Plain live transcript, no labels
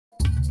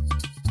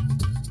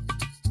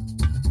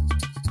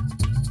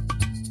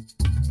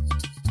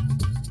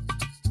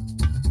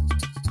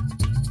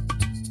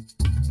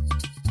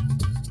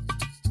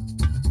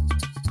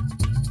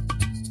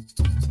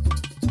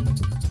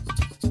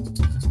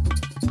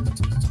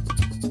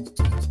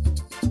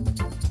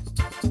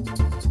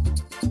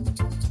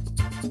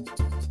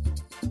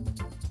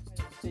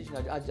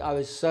I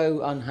was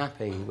so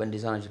unhappy when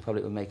Designers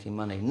Republic were making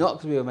money. Not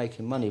because we were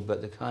making money,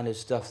 but the kind of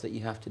stuff that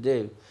you have to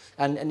do.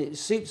 And it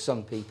suits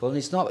some people, and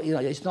it's not, you know,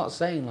 it's not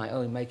saying like,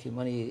 oh, making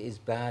money is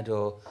bad,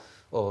 or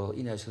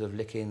you know, sort of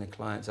licking the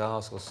client's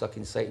arse or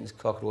sucking Satan's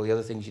cock, or all the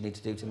other things you need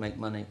to do to make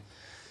money.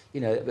 You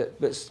know,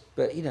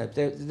 but you know,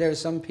 there are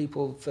some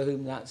people for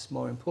whom that's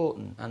more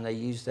important, and they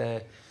use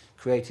their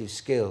creative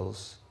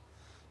skills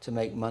to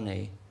make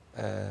money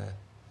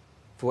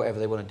for whatever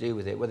they want to do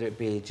with it, whether it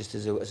be just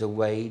as a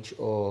wage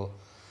or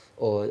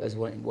as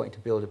wanting to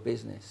build a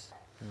business.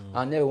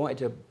 I never wanted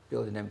to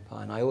build an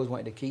empire, and I always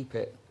wanted to keep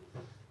it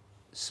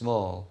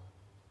small.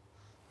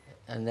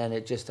 And then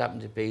it just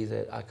happened to be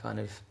that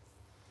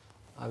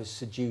I was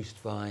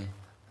seduced by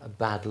a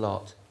bad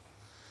lot.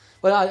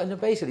 Well,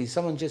 basically,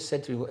 someone just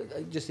said to me,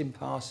 just in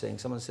passing,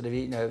 someone said, have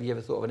you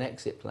ever thought of an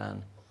exit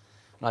plan?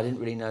 And I didn't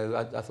really know.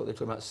 I thought they were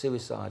talking about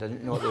suicide. I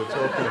didn't know what they were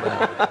talking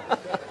about.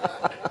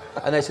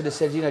 And they sort of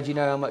said, do you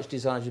know how much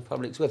Designers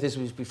Republic's worth? This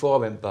was before I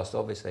went bust,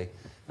 obviously.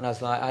 And I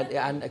was like, it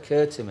hadn't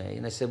occurred to me.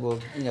 And they said, well,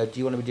 do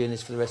you want to be doing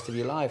this for the rest of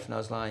your life? And I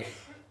was like,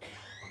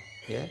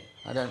 yeah,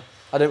 I don't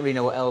really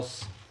know what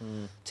else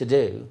to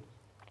do.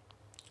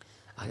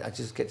 I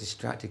just get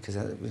distracted because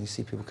when you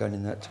see people going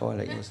in that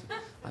toilet, you just,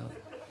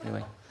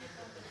 anyway.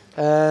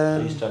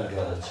 Please don't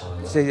go to the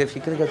toilet. So if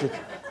you're going to go to,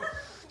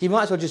 you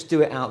might as well just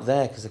do it out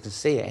there because I can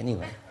see it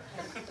anyway.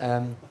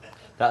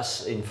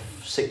 That's in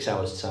 6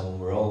 hours' time when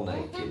we're all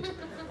naked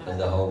and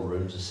the whole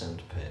room's a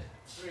centipede.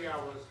 3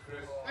 hours,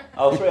 Chris.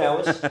 Oh, 3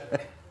 hours?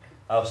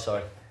 Oh,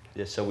 sorry.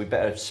 Yeah, so we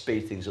better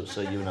speed things up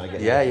so you and I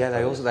get... Yeah,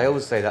 they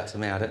always say that to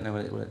me. I don't know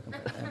what it...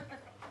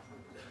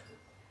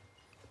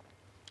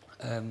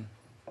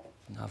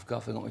 No, I've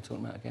forgotten what we were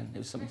talking about again. It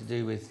was something to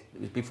do with...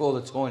 It was before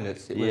the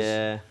toilets. It was,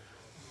 yeah.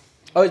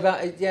 Oh, it's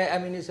about... Yeah, I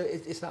mean,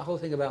 it's that whole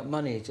thing about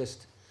money.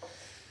 Just...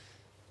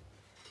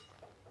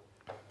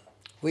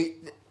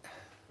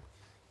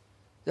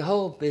 The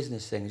whole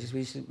business thing, we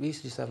used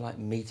to just have like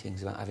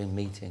meetings about having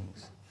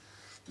meetings.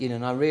 You know,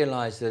 and I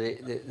realised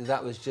that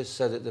that was just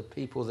so that the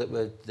people that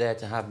were there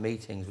to have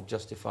meetings were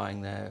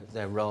justifying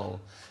their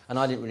role. And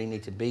I didn't really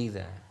need to be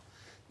there.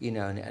 You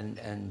know, and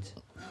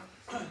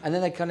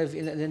then they kind of...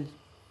 then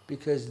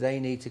because they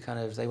need to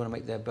they want to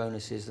make their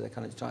bonuses, they're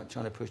kind of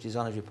trying to push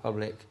Designers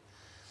Republic,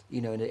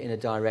 you know, in a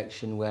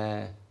direction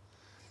where,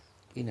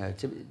 you know,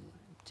 to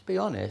be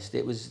honest,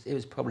 it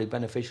was probably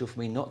beneficial for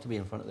me not to be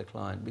in front of the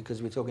client,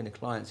 because we're talking to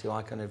clients who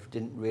I kind of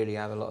didn't really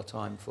have a lot of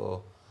time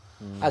for,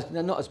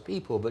 not as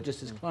people, but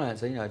just as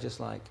clients, you know, just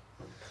like,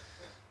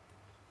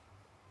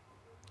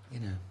 you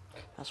know.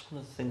 That's one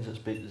of the things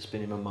that's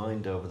been in my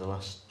mind over the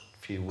last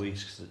few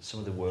weeks, because some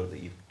of the work that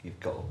you've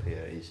got up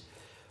here is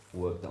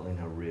work that I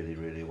know really,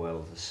 really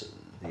well.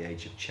 The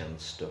Age of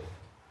Chance stuff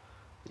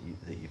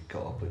that you've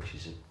got up, which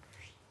is a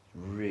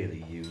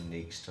really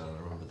unique style.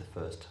 I remember the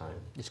first time.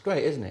 It's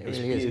great, isn't it? It it's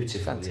really beautiful, is.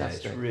 It's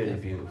fantastic. Yeah, it's really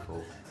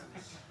beautiful.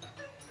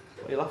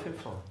 What are you laughing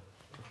for?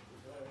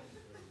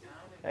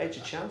 Age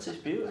of Chance is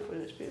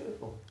beautiful. It's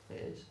beautiful.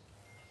 It is.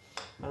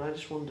 And I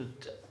just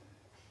wondered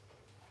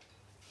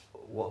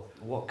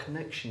what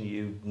connection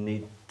you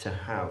need to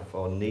have,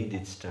 or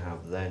needed to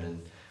have then,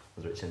 and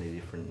whether it's any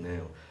different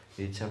now.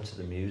 You need to have to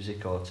the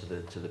music, or to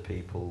the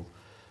people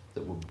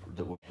that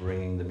were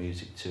bringing the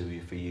music to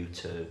you for you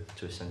to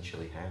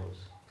essentially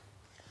house.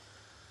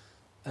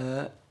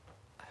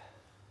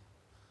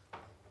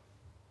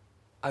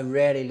 I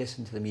rarely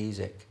listen to the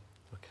music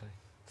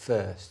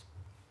first.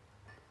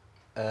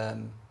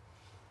 And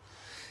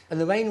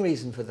the main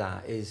reason for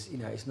that is, you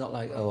know, it's not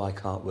like, oh, I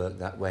can't work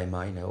that way, you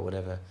know, or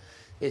whatever.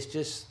 It's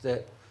just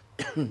that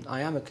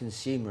I am a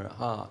consumer at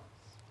heart.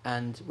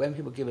 And when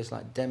people give us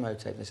like demo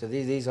tape, they say,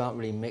 these aren't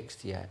really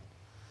mixed yet,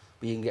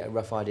 but you can get a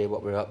rough idea of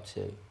what we're up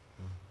to.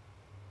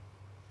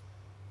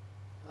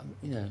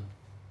 You know,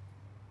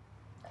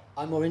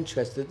 I'm more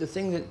interested. The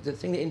thing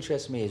that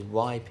interests me is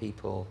why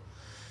people.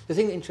 The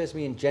thing that interests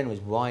me in general is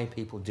why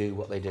people do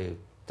what they do.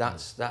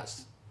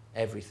 That's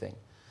everything.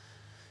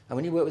 And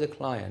when you work with a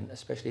client,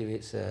 especially if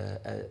it's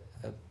a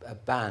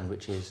band,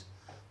 which is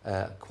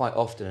quite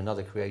often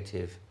another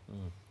creative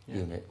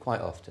unit, quite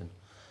often,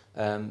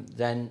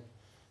 then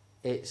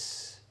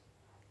there's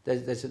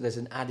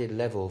an added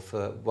level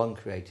for one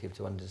creative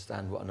to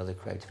understand what another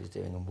creative is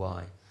doing and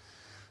why.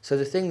 So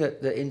the thing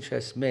that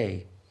interests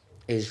me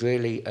is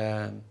really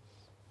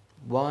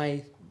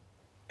why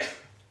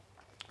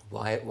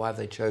have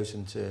they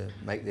chosen to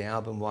make the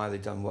album? Why have they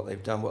done what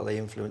they've done? What are the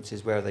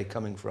influences? Where are they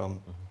coming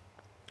from?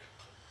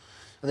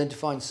 And then to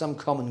find some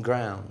common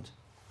ground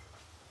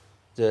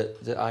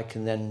that I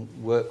can then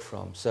work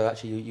from. So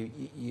actually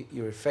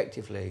you're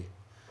effectively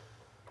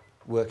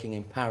working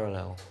in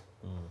parallel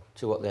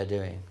to what they're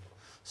doing.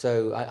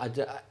 So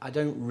I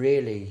don't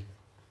really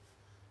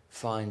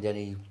find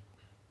any...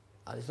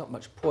 There's not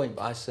much point,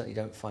 but I certainly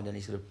don't find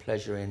any sort of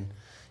pleasure in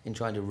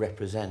trying to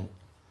represent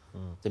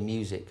the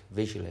music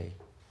visually.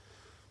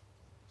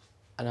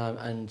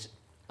 And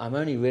I'm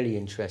only really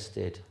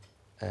interested,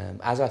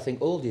 as I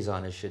think all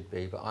designers should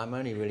be, but I'm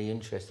only really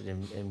interested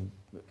in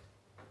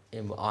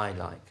what I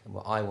like and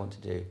what I want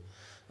to do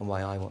and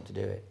why I want to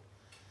do it.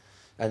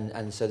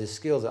 And so the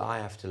skill that I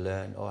have to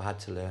learn, or had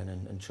to learn,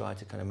 and try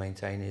to kind of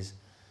maintain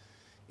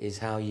is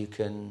how you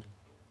can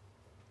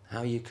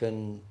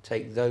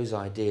take those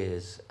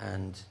ideas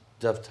and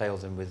dovetail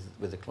them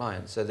with the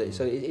client, so that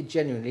so it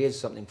genuinely is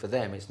something for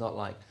them. It's not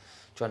like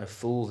trying to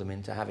fool them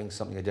into having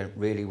something they don't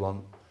really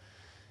want.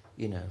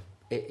 You know,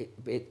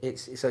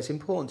 so it's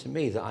important to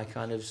me that I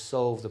kind of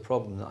solve the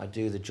problem, that I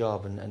do the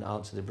job and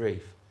answer the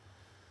brief.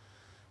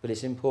 But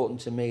it's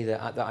important to me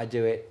that I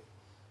do it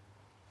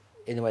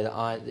in the way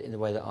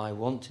that I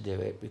want to do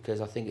it, because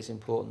I think it's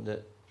important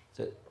that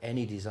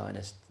any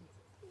designer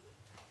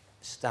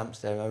stamps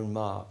their own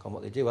mark on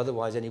what they do.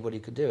 Otherwise, anybody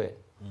could do it.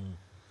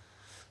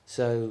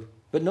 So,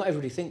 but not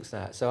everybody thinks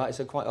that. So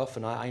quite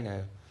often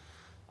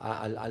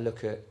I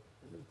look at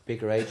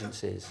bigger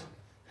agencies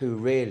who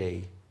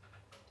really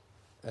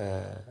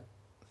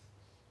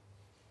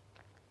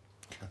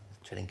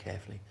treading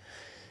carefully.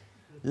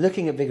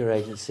 Looking at bigger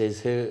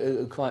agencies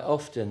who quite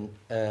often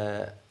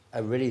are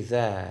really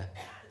there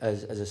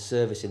as a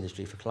service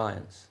industry for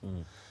clients,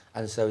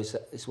 and so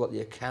it's what the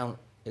account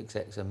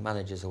execs and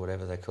managers, or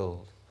whatever they're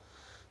called,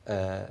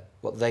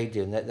 what they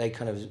do, and they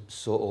kind of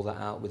sort all that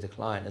out with the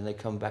client, and they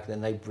come back and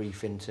then they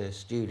brief into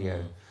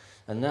studio,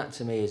 and that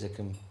to me is a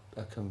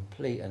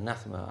complete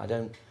anathema. I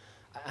don't,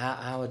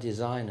 how a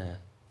designer,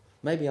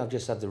 maybe I've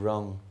just had the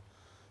wrong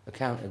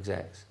account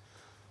execs,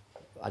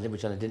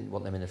 which I didn't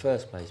want them in the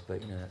first place, but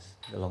you know, that's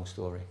a long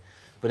story.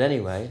 But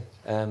anyway,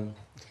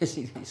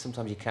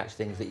 sometimes you catch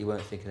things that you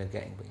weren't thinking of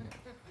getting, but you know.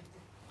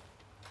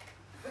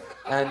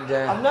 And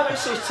I've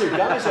noticed these two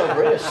guys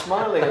over here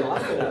smiling and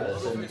laughing at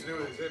us. And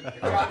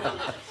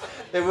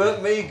it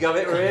weren't me, Gov,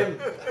 it were him.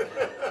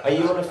 are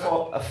you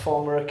a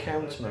former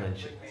account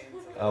manager?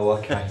 Oh,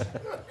 okay.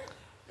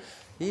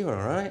 You were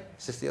all right.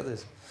 It's just the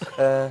others.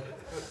 But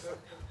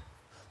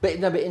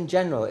no, but in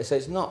general, so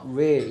it's not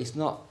really.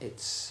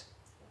 It's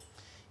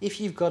if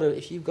you've got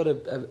a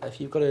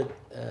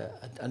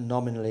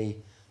nominally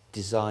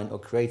design or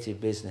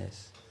creative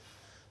business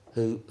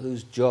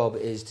whose job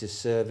is to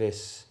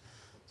service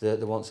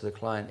the wants of the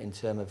client in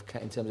terms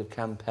of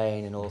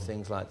campaign and all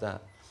things like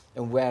that,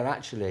 and where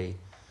actually,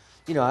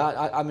 you know,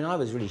 I mean, I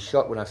was really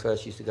shocked when I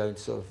first used to go and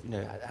sort of, you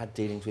know, had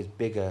dealings with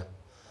bigger,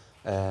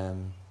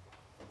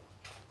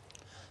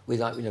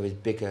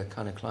 with bigger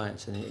kind of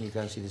clients, and you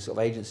go and see these sort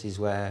of agencies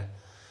where,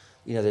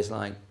 you know, there's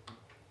like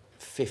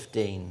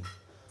 15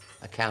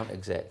 account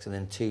execs and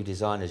then 2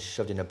 designers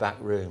shoved in a back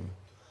room,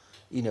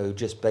 you know, who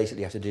just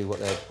basically have to do what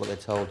they're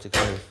told to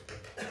kind of.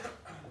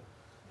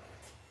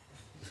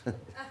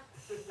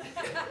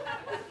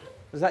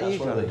 Was that That's you,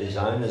 one of the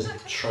designers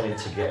trying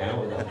to get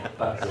out of that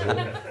back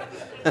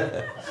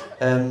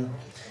room.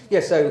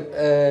 Yeah. So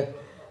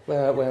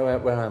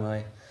where am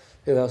I?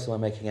 Who else am I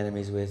making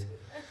enemies with?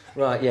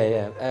 Right.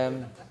 Yeah.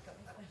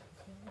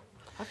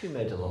 Have you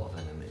made a lot of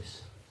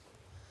enemies?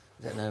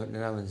 No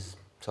one's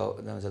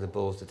had the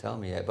balls to tell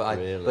me yet. But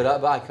Really?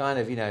 but I kind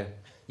of, you know,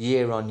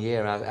 year on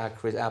year,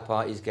 our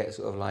parties get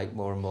sort of like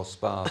more and more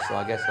sparse. So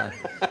I guess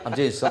I'm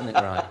doing something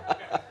right.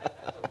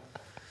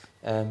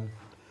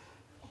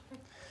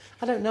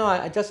 I don't know.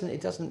 It doesn't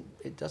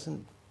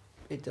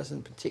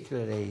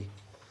particularly.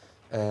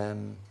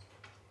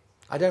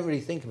 I don't really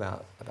think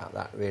about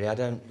that really. I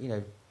don't, you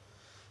know.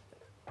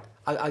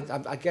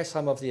 I guess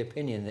I'm of the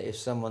opinion that if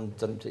someone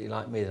doesn't particularly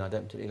like me, then I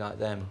don't particularly like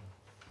them.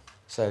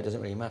 So it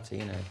doesn't really matter,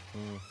 you know.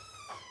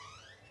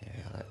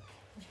 Yeah,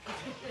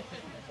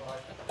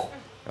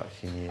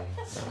 watching you.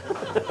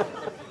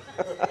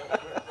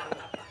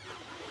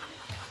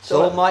 It's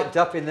all mic'd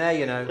up in there,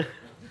 you know.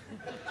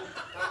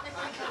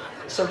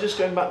 So just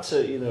going back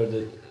to, you know,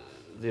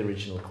 the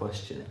original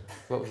question.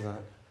 What was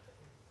that?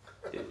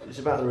 It's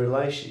about the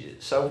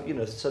relationship. So, you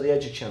know, the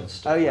edge of chance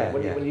stuff. Oh yeah.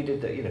 When you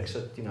did that, you know,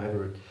 because you know, I have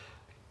a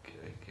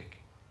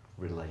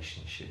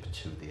relationship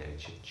to the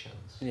age of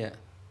chance. Yeah.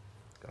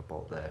 I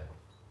bought their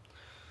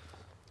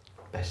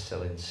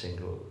best-selling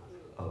single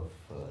of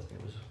I think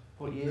it was,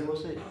 what year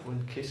was it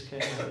when Kiss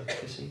came out?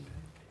 Kiss EP?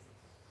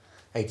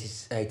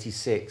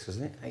 86,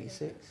 wasn't it?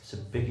 86. It's the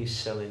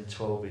biggest selling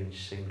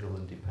 12-inch single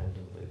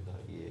independently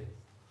that year,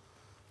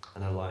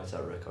 and I liked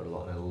that record a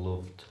lot, and I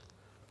loved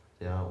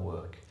the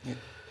artwork. Yeah.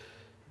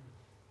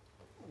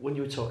 When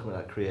you were talking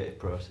about that creative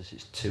process,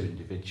 it's 2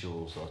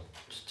 individuals or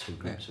 2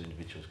 groups of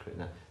individuals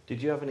creating that.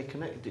 Did you have any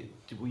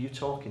were you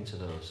talking to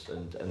those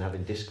and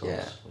having discourse?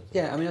 Yeah. With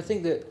them? Yeah. I mean, I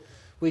think that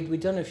we'd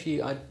done a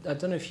few. I'd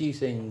done a few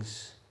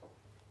things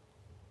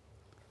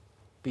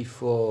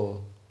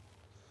before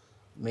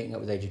meeting up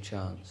with Age of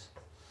Chance.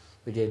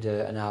 We did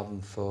an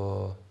album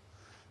for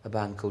a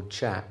band called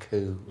Chak,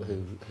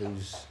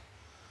 whose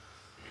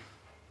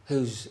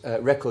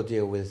record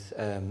deal with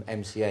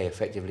MCA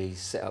effectively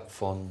set up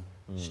Fon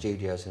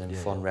Studios and then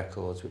Fon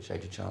Records, which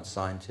Age of Chance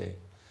signed to.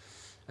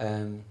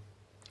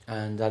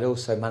 And I'd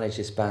also managed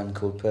this band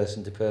called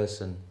Person to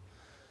Person.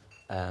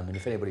 And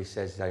if anybody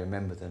says they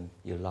remember them,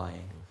 you're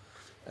lying.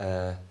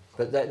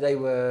 But they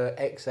were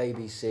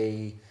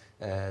ex-ABC.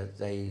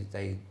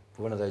 They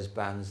were one of those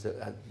bands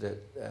that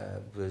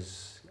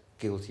was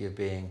guilty of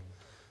being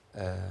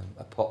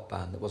a pop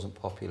band that wasn't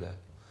popular.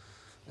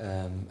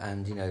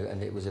 And you know,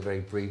 and it was a very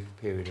brief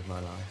period of my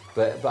life.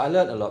 But I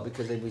learnt a lot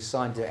because we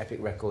signed to Epic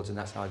Records, and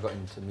that's how I got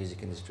into the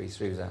music industry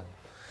through that.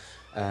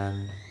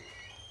 I'm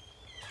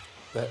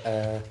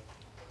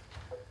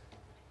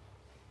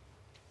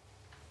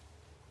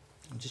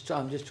just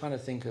trying to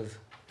think of.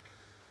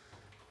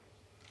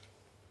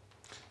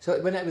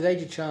 So with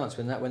Age of Chance,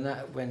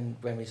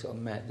 when we sort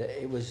of met, that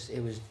it was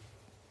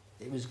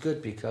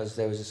good because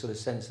there was a sort of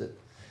sense that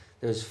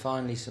there was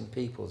finally some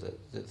people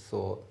that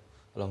thought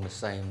along the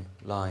same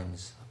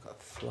lines. I've got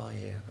a fly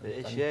here.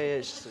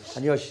 It's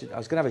I knew I was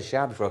going to have a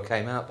shower before I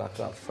came out, but I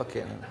thought, fuck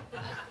it. And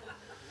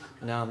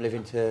now I'm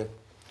living to...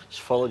 It's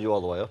followed you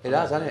all the way up. It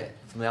has, hasn't it?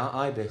 From the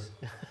ibis.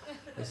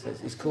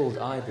 It's called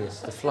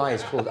ibis. The fly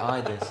is called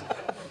ibis.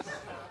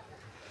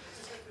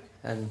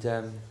 And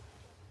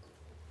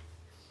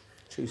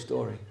true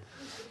story.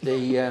 So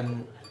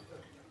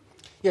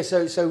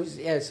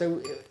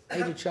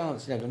Age of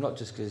Chance. You know, not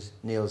just because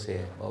Neil's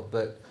here,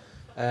 but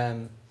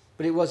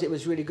it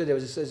was really good. There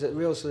was a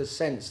real sort of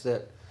sense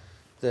that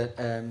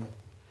there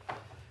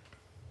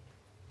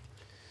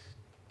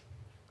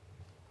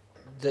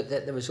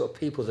were sort of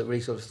people that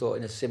really sort of thought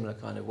in a similar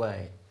kind of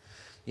way,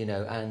 you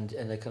know, and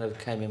they kind of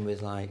came in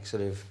with like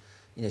sort of,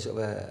 you know,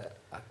 sort of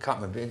I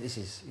can't remember. This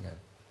is, you know,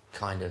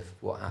 kind of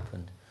what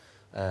happened.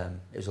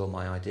 It was all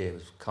my idea. It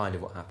was kind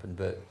of what happened,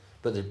 but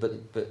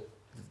the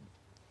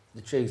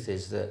truth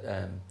is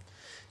that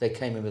they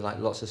came in with like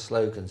lots of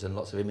slogans and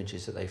lots of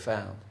images that they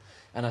found.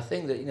 And I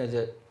think that, you know,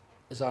 that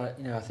as I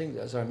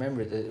remember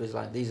it, that it was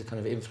like, these are kind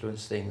of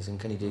influence things, and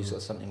can you do sort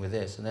of something with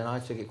this? And then I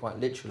took it quite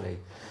literally,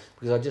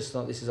 because I just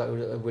thought this is like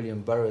a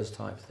William Burroughs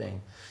type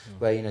thing,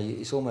 where, you know, it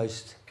was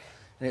almost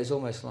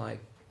like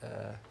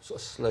sort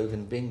of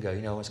slogan bingo,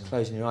 you know, almost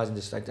closing your eyes and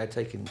just like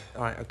taking,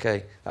 all right,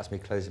 okay, that's me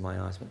closing my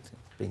eyes,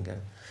 bingo.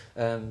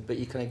 But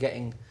you're kind of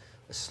getting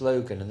a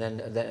slogan and then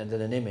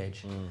an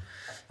image,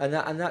 and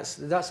that's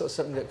sort of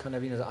something that kind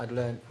of, you know, that I'd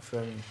learned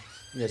from,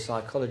 you know,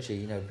 psychology,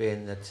 you know,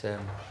 being that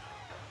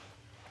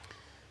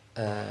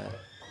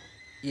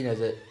you know,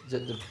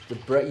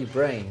 that your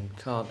brain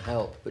can't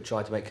help but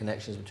try to make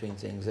connections between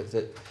things,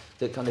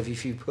 that kind of,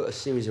 if you put a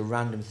series of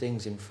random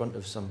things in front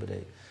of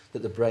somebody,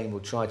 that the brain will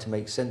try to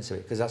make sense of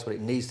it, because that's what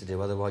it needs to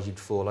do, otherwise you'd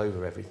fall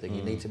over everything.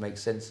 You need to make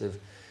sense of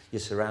your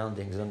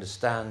surroundings and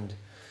understand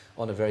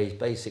on a very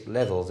basic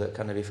level that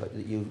kind of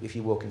if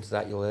you walk into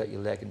that, you'll hurt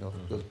your leg and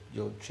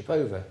you'll trip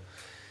over.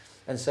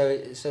 And so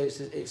it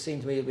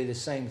seemed to me to be the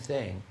same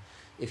thing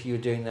if you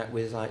were doing that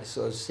with like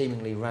sort of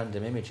seemingly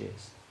random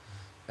images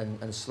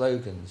and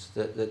slogans,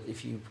 that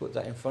if you put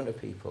that in front of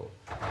people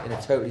in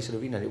a totally sort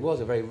of, you know, it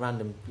was a very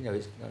random, you know,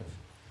 it's kind of,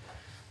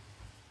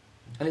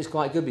 and it's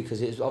quite good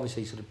because it was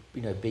obviously sort of,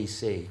 you know,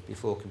 BC,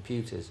 before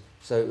computers,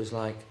 so it was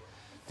like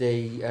the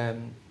you know,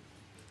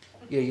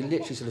 you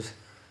literally sort of,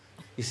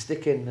 you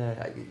stick in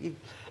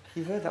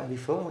you've heard that one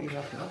before, what are you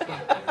laughing at?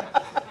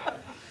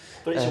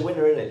 But it's a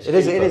winner, isn't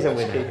it? It is a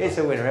winner. It's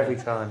a winner every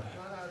time.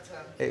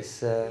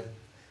 It's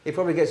it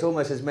probably gets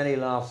almost as many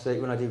laughs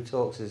when I do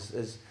talks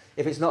as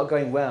if it's not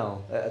going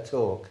well at a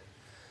talk,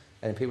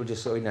 and people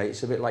just sort of, you know,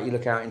 it's a bit like you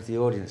look out into the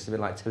audience, it's a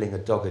bit like telling a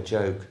dog a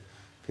joke.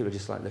 People are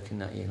just like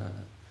looking at you like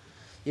that.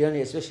 You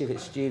only, especially if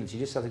it's students, you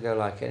just have to go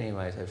like,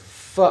 anyway, so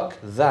fuck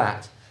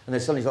that, and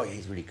then suddenly, oh,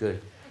 he's really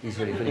good. He's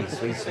really good. He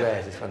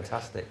swears. It's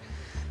fantastic.